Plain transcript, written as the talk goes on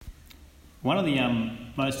One of the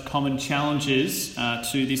most common challenges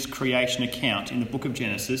to this creation account in the book of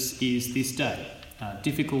Genesis is this day.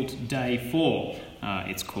 Difficult day 4,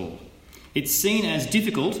 it's called. It's seen as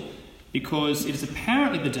difficult because it is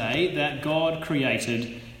apparently the day that God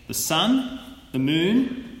created the sun, the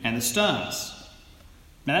moon, and the stars.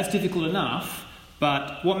 Now that's difficult enough,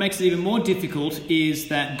 but what makes it even more difficult is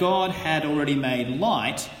that God had already made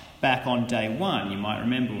light back on day 1. You might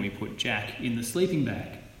remember when we put Jack in the sleeping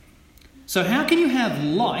bag. So how can you have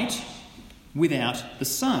light without the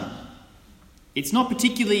sun? It's not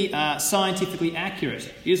particularly scientifically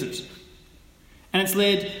accurate, is it? And it's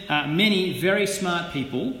led many very smart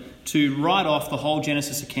people to write off the whole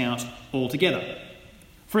Genesis account altogether.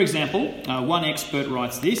 For example, one expert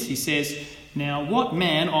writes this. He says, "Now what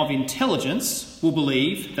man of intelligence will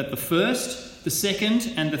believe that the first, the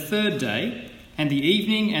second and the third day and the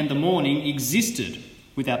evening and the morning existed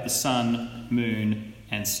without the sun, moon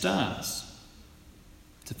and stars?"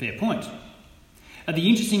 It's a fair point. The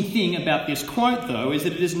interesting thing about this quote, though, is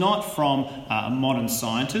that it is not from a modern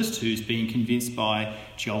scientist who's been convinced by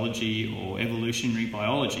geology or evolutionary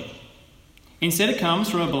biology. Instead, it comes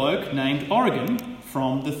from a bloke named Origen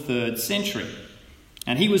from the 3rd century.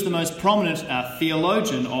 And he was the most prominent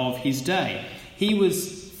theologian of his day. He was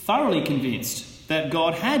thoroughly convinced that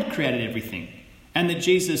God had created everything and that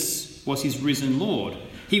Jesus was his risen Lord.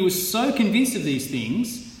 He was so convinced of these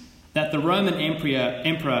things that the Roman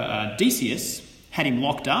Emperor Decius had him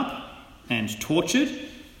locked up and tortured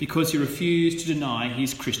because he refused to deny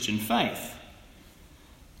his Christian faith.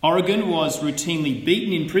 Origen was routinely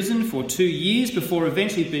beaten in prison for 2 years before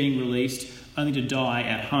eventually being released, only to die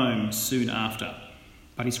at home soon after.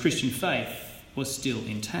 But his Christian faith was still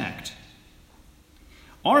intact.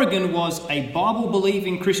 Origen was a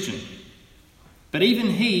Bible-believing Christian, but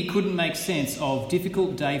even he couldn't make sense of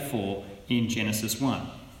difficult day 4 in Genesis 1.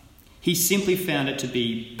 He simply found it to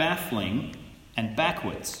be baffling and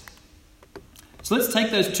backwards. So let's take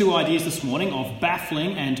those two ideas this morning of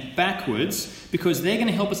baffling and backwards, because they're going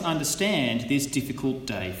to help us understand this difficult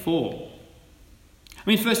day 4. I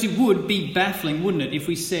mean, first, it would be baffling, wouldn't it, if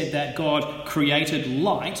we said that God created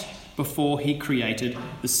light before he created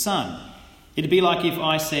the sun. It'd be like if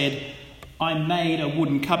I said, I made a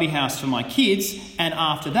wooden cubby house for my kids, and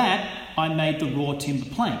after that, I made the raw timber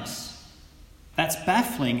planks. That's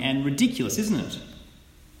baffling and ridiculous, isn't it?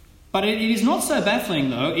 But it is not so baffling,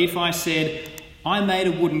 though, if I said, I made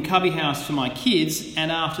a wooden cubby house for my kids,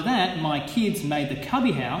 and after that, my kids made the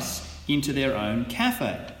cubby house into their own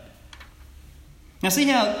cafe. Now see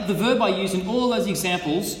how the verb I used in all those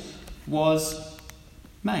examples was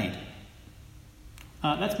made.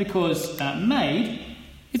 That's because made,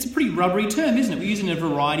 it's a pretty rubbery term, isn't it? We use it in a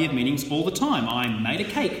variety of meanings all the time. I made a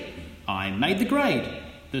cake. I made the grade.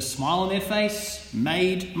 The smile on their face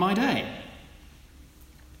made my day.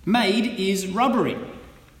 Made is rubbery.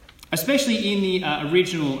 Especially in the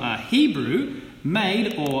original Hebrew,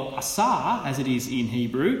 made, or asar, as it is in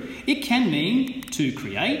Hebrew, it can mean to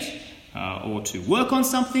create or to work on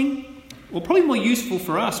something, or probably more useful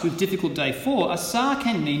for us with difficult day 4, asar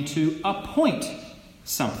can mean to appoint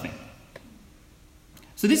something.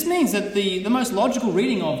 So this means that the most logical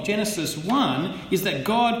reading of Genesis 1 is that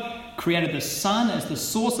God created the sun as the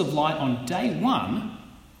source of light on day 1,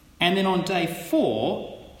 and then on day 4,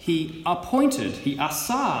 he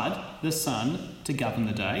asared the sun to govern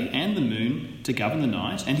the day and the moon to govern the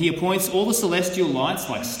night, and he appoints all the celestial lights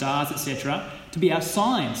like stars, etc., to be our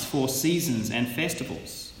signs for seasons and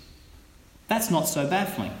festivals. That's not so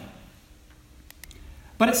baffling.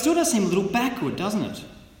 But it still does seem a little backward, doesn't it?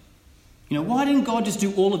 Why didn't God just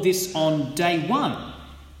do all of this on day 1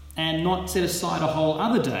 and not set aside a whole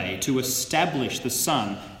other day to establish the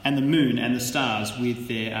sun and the moon and the stars with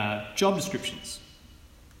their job descriptions?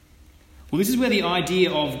 Well, this is where the idea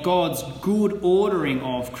of God's good ordering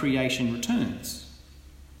of creation returns.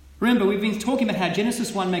 Remember, we've been talking about how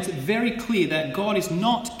Genesis 1 makes it very clear that God is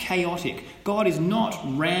not chaotic. God is not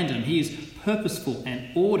random. He is purposeful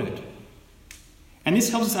and ordered. And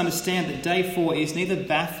this helps us understand that day 4 is neither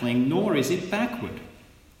baffling nor is it backward.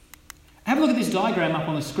 Have a look at this diagram up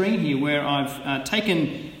on the screen here where I've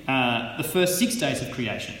taken the first 6 days of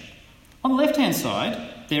creation. On the left-hand side,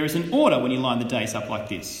 there is an order when you line the days up like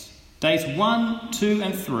this. Days 1, 2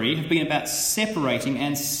 and 3 have been about separating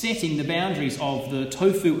and setting the boundaries of the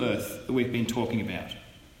tofu earth that we've been talking about.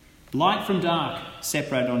 Light from dark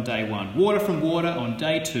separated on day 1. Water from water on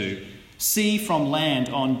day 2. Sea from land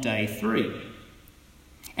on day 3.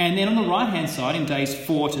 And then on the right-hand side, in days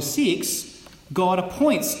 4 to 6, God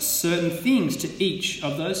appoints certain things to each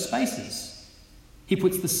of those spaces. He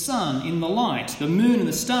puts the sun in the light, the moon and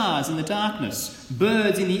the stars in the darkness,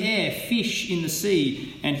 birds in the air, fish in the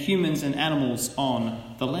sea, and humans and animals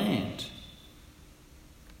on the land.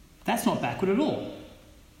 That's not backward at all.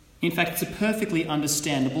 In fact, it's a perfectly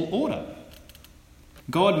understandable order.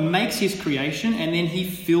 God makes his creation and then he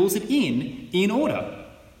fills it in order.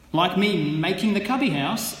 Like me making the cubby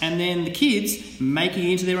house and then the kids making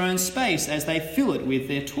it into their own space as they fill it with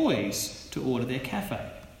their toys to order their cafe.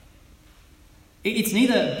 It's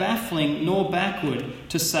neither baffling nor backward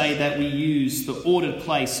to say that we use the ordered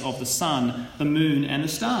place of the sun, the moon and the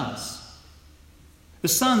stars. The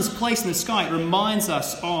sun's place in the sky reminds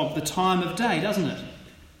us of the time of day, doesn't it?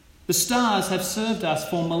 The stars have served us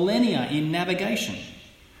for millennia in navigation.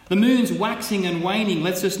 The moon's waxing and waning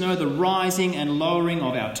lets us know the rising and lowering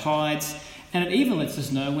of our tides, and it even lets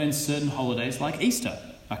us know when certain holidays like Easter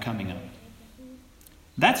are coming up.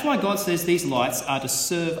 That's why God says these lights are to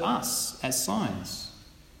serve us as signs.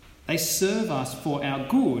 They serve us for our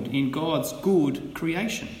good in God's good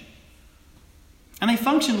creation. And they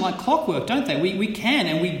function like clockwork, don't they? We can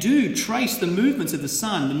and we do trace the movements of the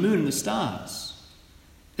sun, the moon and the stars.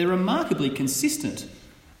 They're remarkably consistent,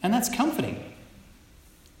 and that's comforting.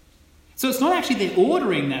 So it's not actually their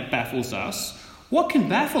ordering that baffles us. What can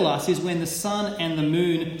baffle us is when the sun and the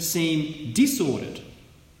moon seem disordered.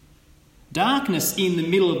 Darkness in the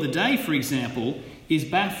middle of the day, for example, is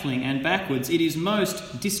baffling and backwards. It is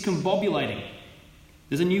most discombobulating.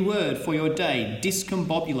 There's a new word for your day,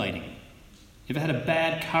 discombobulating. Ever had a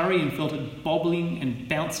bad curry and felt it bobbling and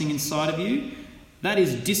bouncing inside of you? That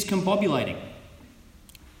is discombobulating.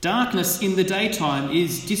 Darkness in the daytime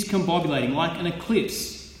is discombobulating, like an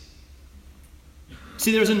eclipse.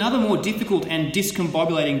 See, there is another more difficult and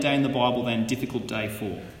discombobulating day in the Bible than difficult day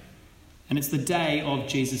 4. And it's the day of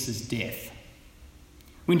Jesus' death.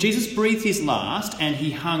 When Jesus breathed his last and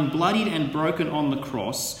he hung bloodied and broken on the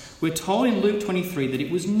cross, we're told in Luke 23 that it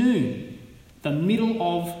was noon, the middle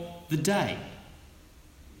of the day.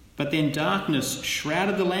 But then darkness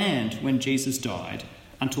shrouded the land when Jesus died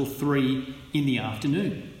until 3 in the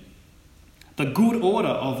afternoon. The good order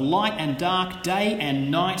of light and dark, day and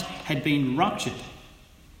night had been ruptured.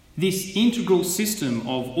 This integral system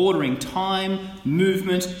of ordering time,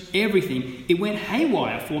 movement, everything, it went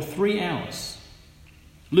haywire for 3 hours.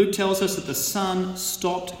 Luke tells us that the sun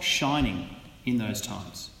stopped shining in those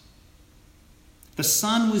times. The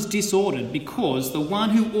sun was disordered because the one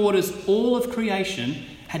who orders all of creation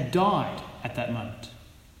had died at that moment.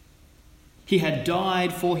 He had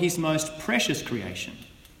died for his most precious creation,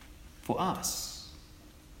 for us.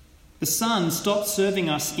 The sun stopped serving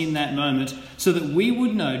us in that moment so that we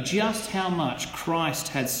would know just how much Christ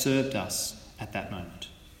had served us at that moment.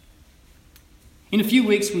 In a few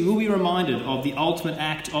weeks, we will be reminded of the ultimate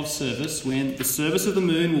act of service when the service of the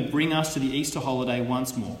moon will bring us to the Easter holiday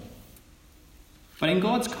once more. But in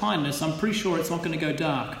God's kindness, I'm pretty sure it's not going to go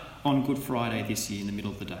dark on Good Friday this year in the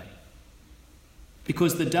middle of the day.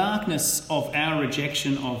 Because the darkness of our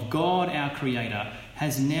rejection of God, our Creator,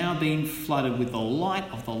 has now been flooded with the light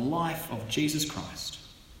of the life of Jesus Christ.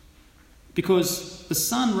 Because the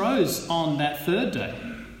sun rose on that third day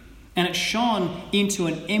and it shone into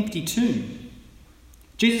an empty tomb.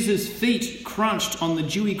 Jesus' feet crunched on the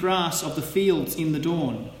dewy grass of the fields in the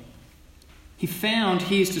dawn. He found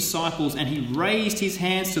his disciples and he raised his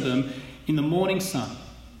hands to them in the morning sun.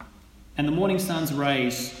 And the morning sun's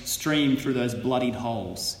rays streamed through those bloodied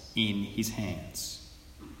holes in his hands.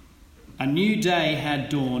 A new day had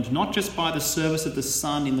dawned, not just by the service of the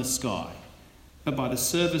sun in the sky, but by the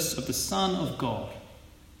service of the Son of God,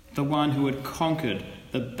 the one who had conquered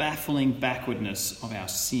the baffling backwardness of our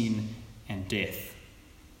sin and death.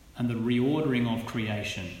 And the reordering of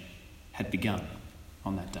creation had begun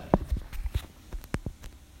on that day.